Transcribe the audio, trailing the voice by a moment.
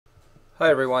Hi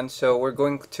everyone, so we're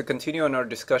going to continue on our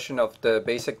discussion of the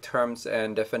basic terms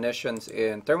and definitions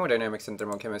in thermodynamics and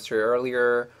thermochemistry.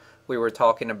 Earlier we were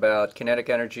talking about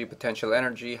kinetic energy, potential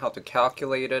energy, how to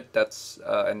calculate it,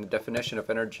 and the definition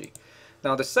of energy.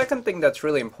 Now the second thing that's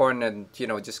really important and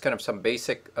just kind of some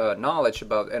basic knowledge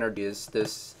about energy is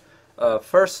this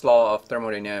first law of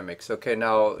thermodynamics. Okay,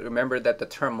 now remember that the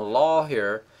term law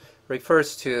here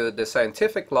refers to the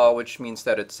scientific law, which means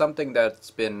that it's something that's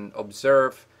been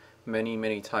observed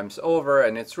many times over,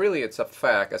 and it's a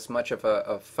fact, as much of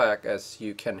a fact as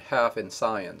you can have in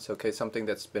science. Okay, something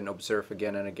that's been observed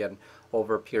again and again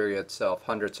over periods of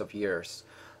hundreds of years.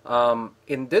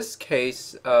 In this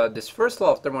case, this first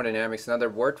law of thermodynamics, another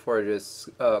word for it is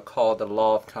called the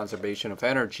law of conservation of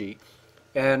energy,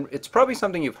 and it's probably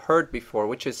something you've heard before,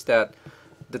 which is that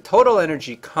the total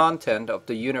energy content of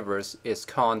the universe is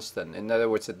constant. In other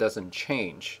words, it doesn't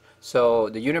change. So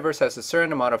the universe has a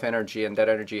certain amount of energy, and that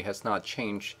energy has not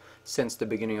changed since the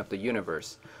beginning of the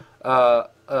universe.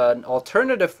 An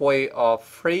alternative way of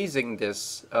phrasing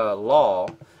this law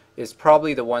is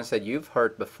probably the ones that you've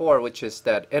heard before, which is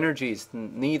that energy is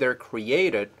neither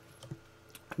created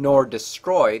nor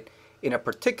destroyed in a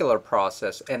particular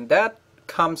process, and that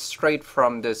comes straight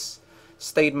from this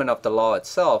statement of the law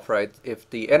itself, right? If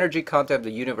the energy content of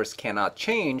the universe cannot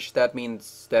change, that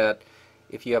means that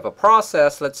if you have a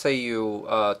process, let's say you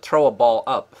throw a ball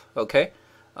up, okay?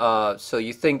 So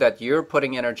you think that you're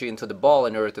putting energy into the ball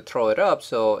in order to throw it up.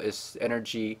 So is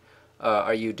energy,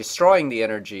 are you destroying the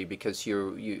energy because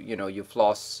you've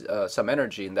lost some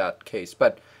energy in that case?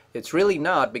 But it's really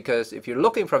not, because if you're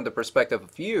looking from the perspective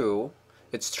of you,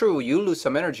 it's true, you lose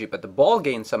some energy, but the ball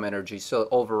gains some energy. So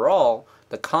overall,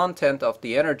 the content of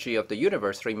the energy of the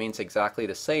universe remains exactly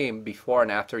the same before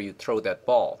and after you throw that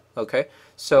ball. Okay,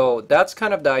 so that's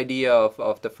kind of the idea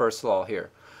of the first law here.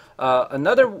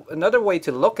 Another way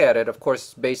to look at it, of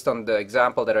course, based on the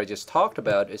example that I just talked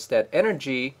about, is that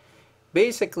energy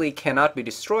basically cannot be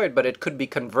destroyed, but it could be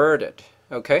converted.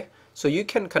 Okay, so you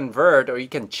can convert, or you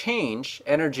can change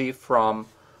energy from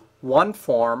one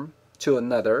form to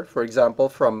another, for example,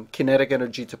 from kinetic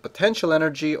energy to potential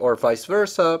energy, or vice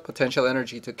versa, potential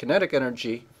energy to kinetic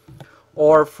energy,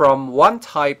 or from one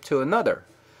type to another,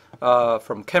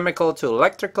 from chemical to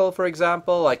electrical, for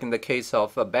example, like in the case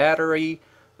of a battery.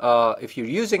 If you're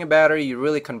using a battery, you're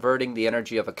really converting the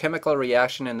energy of a chemical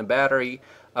reaction in the battery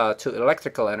to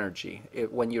electrical energy.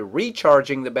 When you're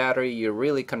recharging the battery, you're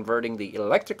really converting the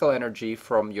electrical energy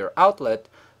from your outlet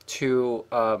to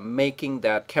making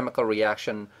that chemical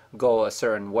reaction go a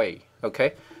certain way.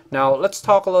 Okay, now let's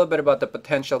talk a little bit about the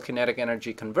potential kinetic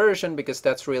energy conversion, because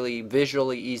that's really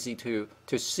visually easy to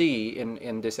see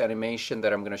in this animation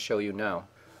that I'm going to show you now.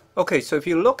 Okay, so if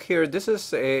you look here, this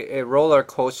is a roller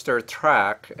coaster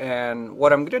track, and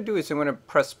what I'm going to do is I'm going to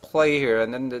press play here,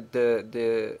 and then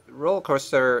the roller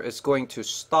coaster is going to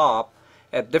stop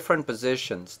at different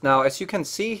positions. Now, as you can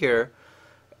see here,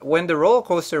 when the roller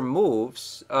coaster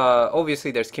moves,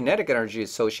 obviously there's kinetic energy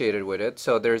associated with it.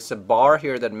 So there's a bar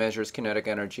here that measures kinetic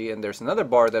energy, and there's another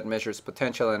bar that measures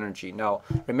potential energy. Now,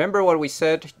 remember what we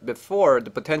said before, the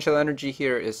potential energy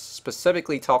here is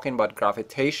specifically talking about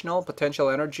gravitational potential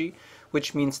energy,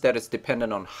 which means that it's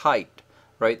dependent on height,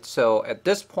 right? So at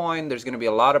this point, there's going to be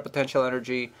a lot of potential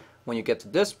energy. When you get to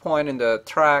this point in the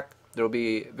track, there will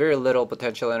be very little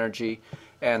potential energy,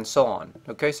 and so on.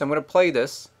 Okay, so I'm going to play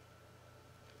this.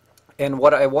 And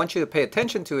what I want you to pay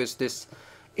attention to is this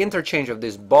interchange of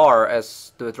this bar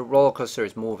as the roller coaster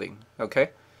is moving.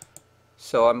 Okay,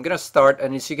 so I'm gonna start,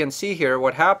 and as you can see here,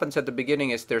 what happens at the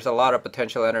beginning is there's a lot of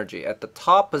potential energy. At the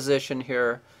top position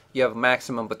here, you have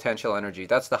maximum potential energy.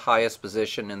 That's the highest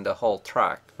position in the whole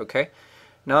track. Okay,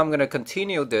 now I'm gonna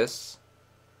continue this.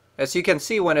 As you can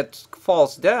see, when it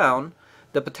falls down,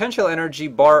 the potential energy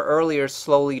bar earlier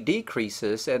slowly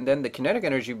decreases, and then the kinetic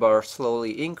energy bar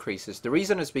slowly increases. The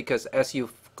reason is because as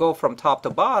you go from top to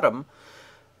bottom,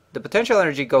 the potential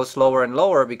energy goes lower and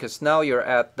lower, because now you're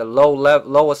at the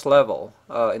lowest level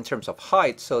in terms of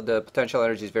height, so the potential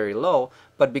energy is very low.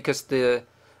 But because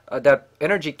that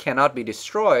energy cannot be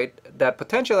destroyed, that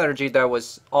potential energy that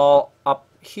was all up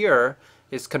here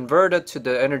is converted to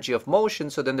the energy of motion.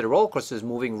 So then the roller coaster is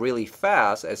moving really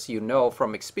fast. As you know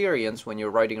from experience, when you're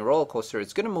riding a roller coaster,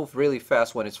 it's going to move really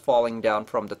fast when it's falling down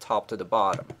from the top to the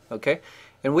bottom. Okay,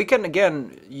 and we can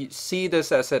again see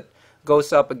this as it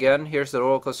goes up again. Here's the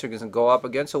roller coaster going to go up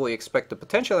again, so we expect the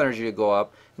potential energy to go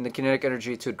up and the kinetic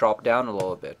energy to drop down a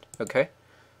little bit. Okay,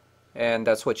 and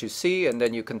that's what you see. And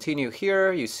then you continue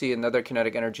here, you see another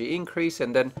kinetic energy increase,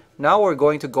 and then now we're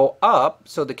going to go up,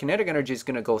 so the kinetic energy is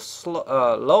going to go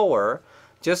lower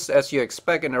just as you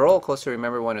expect in a roller coaster.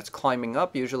 Remember, when it's climbing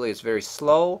up, usually it's very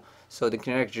slow, so the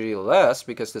kinetic energy less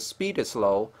because the speed is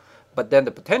low, but then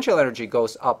the potential energy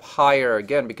goes up higher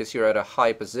again because you're at a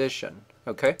high position.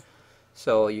 Okay,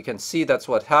 so you can see that's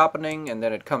what's happening, and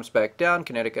then it comes back down,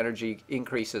 kinetic energy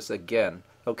increases again.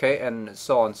 Okay, and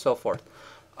so on and so forth.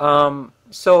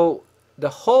 So the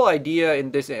whole idea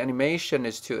in this animation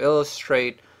is to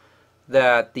illustrate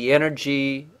that the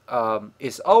energy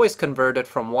is always converted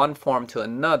from one form to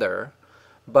another,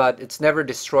 but it's never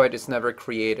destroyed, it's never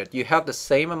created. You have the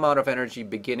same amount of energy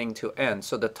beginning to end.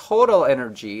 So the total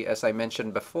energy, as I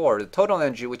mentioned before, the total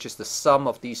energy, which is the sum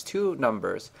of these two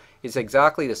numbers, is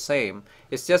exactly the same.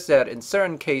 It's just that in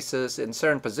certain cases, in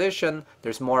certain position,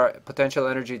 there's more potential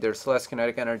energy, there's less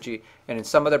kinetic energy, and in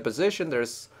some other position,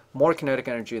 there's more kinetic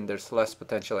energy and there's less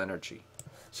potential energy.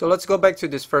 So let's go back to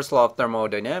this first law of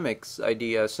thermodynamics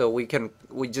idea. So we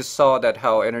just saw that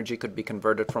how energy could be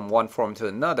converted from one form to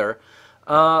another.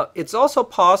 It's also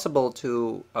possible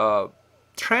to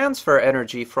transfer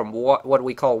energy from what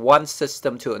we call one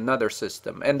system to another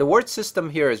system. And the word system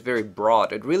here is very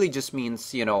broad. It really just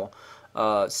means, you know,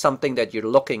 something that you're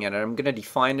looking at. And I'm going to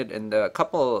define it in a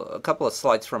couple of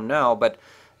slides from now. But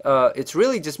it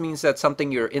really just means that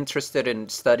something you're interested in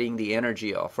studying the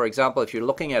energy of. For example, if you're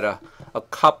looking at a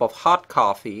cup of hot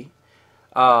coffee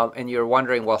and you're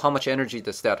wondering, well, how much energy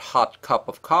does that hot cup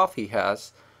of coffee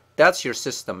has? That's your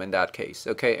system in that case,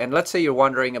 okay? And let's say you're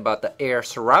wondering about the air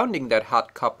surrounding that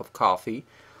hot cup of coffee.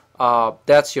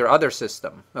 That's your other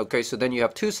system, okay? So then you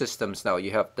have two systems now.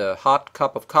 You have the hot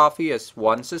cup of coffee as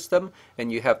one system,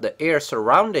 and you have the air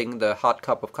surrounding the hot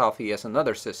cup of coffee as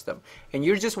another system. And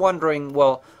you're just wondering,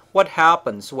 well, what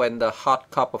happens when the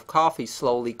hot cup of coffee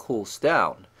slowly cools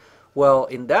down? Well,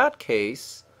 in that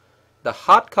case, the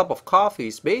hot cup of coffee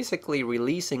is basically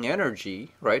releasing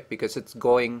energy, right? Because it's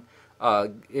going...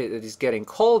 it is getting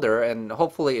colder, and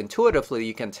hopefully intuitively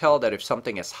you can tell that if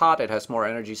something is hot it has more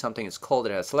energy, something is cold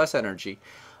it has less energy.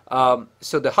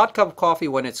 So the hot cup of coffee,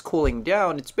 when it's cooling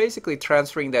down, it's basically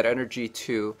transferring that energy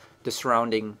to the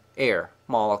surrounding air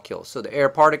molecules. So the air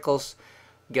particles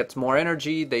get more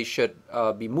energy. They should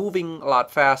be moving a lot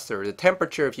faster. The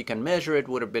temperature, if you can measure it,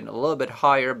 would have been a little bit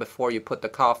higher before you put the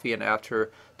coffee in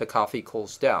after the coffee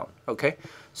cools down. Okay,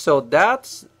 so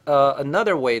that's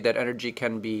another way that energy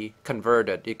can be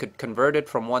converted. You could convert it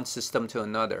from one system to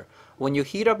another. When you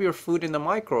heat up your food in the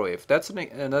microwave, that's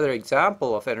another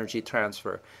example of energy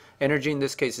transfer. Energy in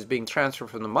this case is being transferred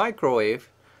from the microwave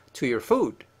to your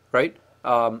food, right?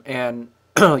 And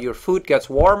your food gets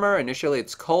warmer. Initially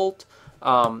it's cold.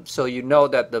 So you know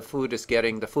that the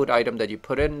food item that you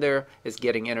put in there is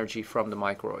getting energy from the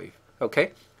microwave.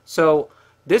 Okay, so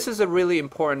this is a really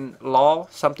important law,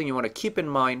 something you want to keep in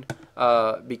mind,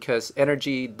 because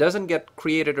energy doesn't get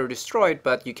created or destroyed,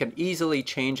 but you can easily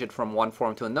change it from one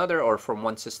form to another or from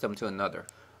one system to another.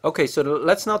 Okay, so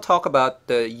let's now talk about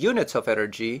the units of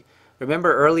energy.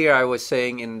 Remember earlier I was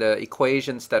saying in the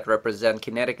equations that represent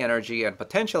kinetic energy and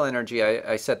potential energy,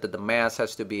 I said that the mass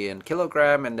has to be in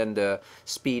kilogram, and then the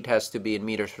speed has to be in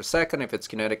meters per second if it's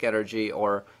kinetic energy,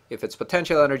 or if it's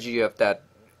potential energy you have that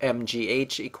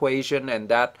mgh equation, and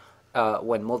that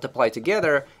when multiplied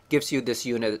together gives you this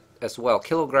unit as well,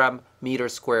 kilogram meter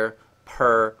square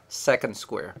per second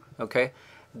square. Okay,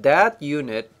 that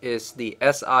unit is the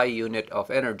SI unit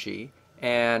of energy,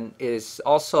 and is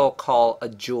also called a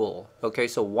joule. Okay,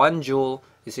 so 1 joule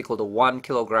is equal to 1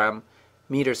 kilogram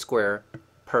meter square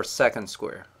per second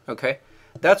square. Okay,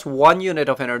 that's one unit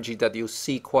of energy that you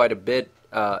see quite a bit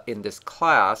in this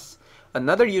class.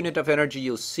 Another unit of energy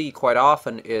you'll see quite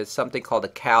often is something called a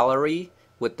calorie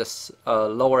with the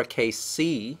lowercase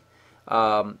c,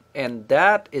 and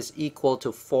that is equal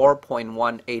to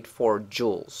 4.184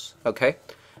 joules. Okay,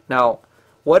 now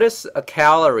what is a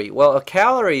calorie? Well, a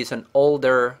calorie is an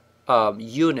older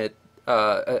unit,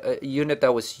 a unit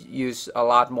that was used a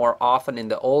lot more often in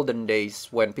the olden days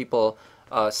when people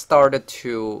started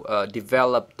to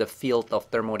develop the field of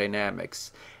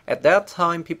thermodynamics. At that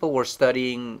time, people were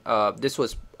studying, this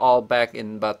was all back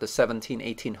in about the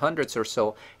 1800s or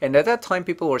so, and at that time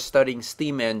people were studying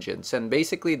steam engines, and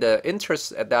basically the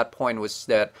interest at that point was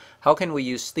that how can we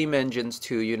use steam engines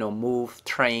to, you know, move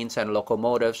trains and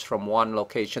locomotives from one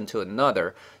location to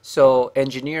another. So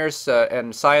engineers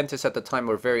and scientists at the time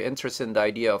were very interested in the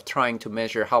idea of trying to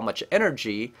measure how much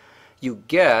energy you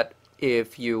get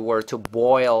if you were to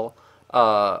boil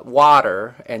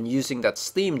water, and using that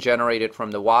steam generated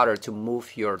from the water to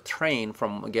move your train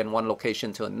from, again, one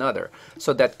location to another.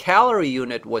 So that calorie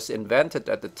unit was invented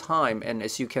at the time, and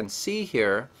as you can see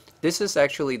here, this is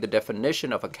actually the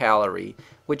definition of a calorie,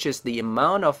 which is the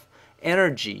amount of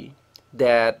energy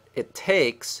that it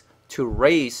takes to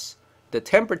raise the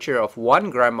temperature of 1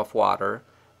 gram of water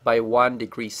by 1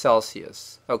 degree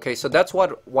Celsius. Okay, so that's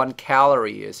what 1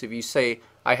 calorie is. If you say,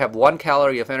 I have 1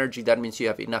 calorie of energy, that means you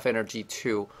have enough energy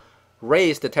to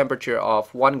raise the temperature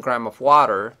of 1 gram of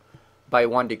water by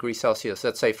 1 degree Celsius.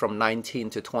 Let's say from 19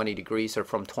 to 20 degrees, or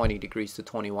from 20 degrees to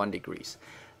 21 degrees.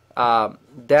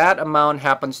 That amount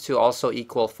happens to also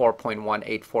equal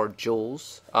 4.184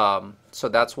 joules. So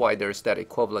that's why there's that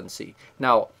equivalency.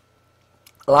 Now,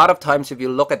 a lot of times if you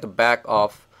look at the back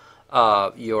of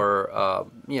your,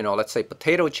 let's say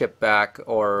potato chip bag,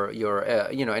 or your,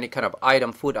 any kind of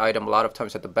item, food item, a lot of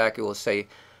times at the back it will say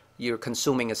you're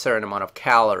consuming a certain amount of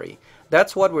calorie.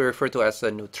 That's what we refer to as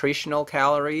a nutritional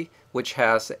calorie, which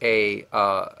has a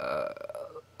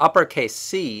uppercase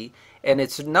C, and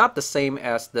it's not the same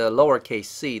as the lowercase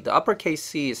c. The uppercase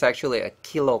c is actually a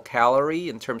kilocalorie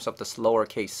in terms of this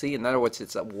lowercase c. In other words,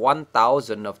 it's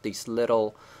 1,000 of these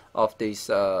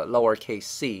lowercase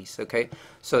c's. Okay,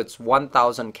 so it's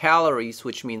 1,000 calories,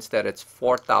 which means that it's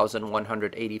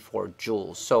 4,184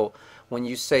 joules. So when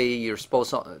you say you're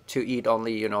supposed to eat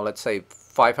only, let's say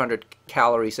 500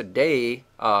 calories a day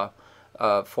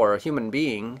for a human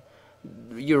being,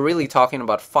 you're really talking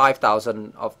about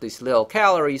 5,000 of these little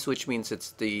calories, which means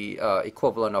it's the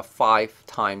equivalent of 5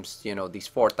 times, these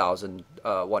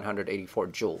 4,184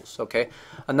 joules. Okay.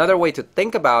 Another way to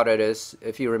think about it is,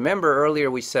 if you remember earlier,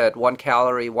 we said 1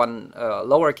 calorie, one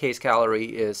lowercase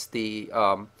calorie is the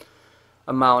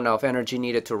amount of energy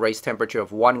needed to raise temperature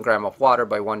of 1 gram of water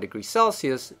by 1 degree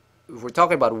Celsius. If we're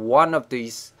talking about one of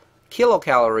these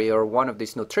kilocalorie, or one of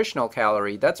these nutritional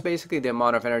calorie, that's basically the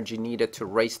amount of energy needed to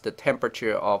raise the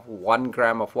temperature of 1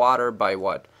 gram of water by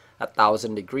what?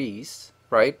 1,000 degrees,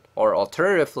 right? Or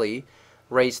alternatively,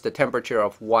 raise the temperature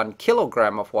of 1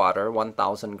 kilogram of water,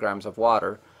 1,000 grams of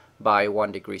water, by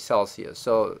 1 degree Celsius.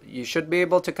 So you should be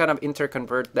able to kind of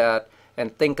interconvert that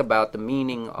and think about the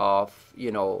meaning of,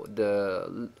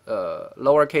 the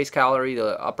lowercase calorie,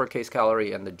 the uppercase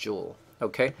calorie, and the joule.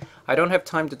 Okay, I don't have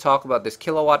time to talk about this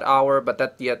kilowatt hour, but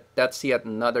that's yet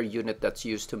another unit that's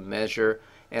used to measure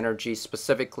energy.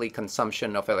 Specifically,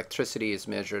 consumption of electricity is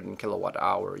measured in kilowatt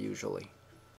hour usually.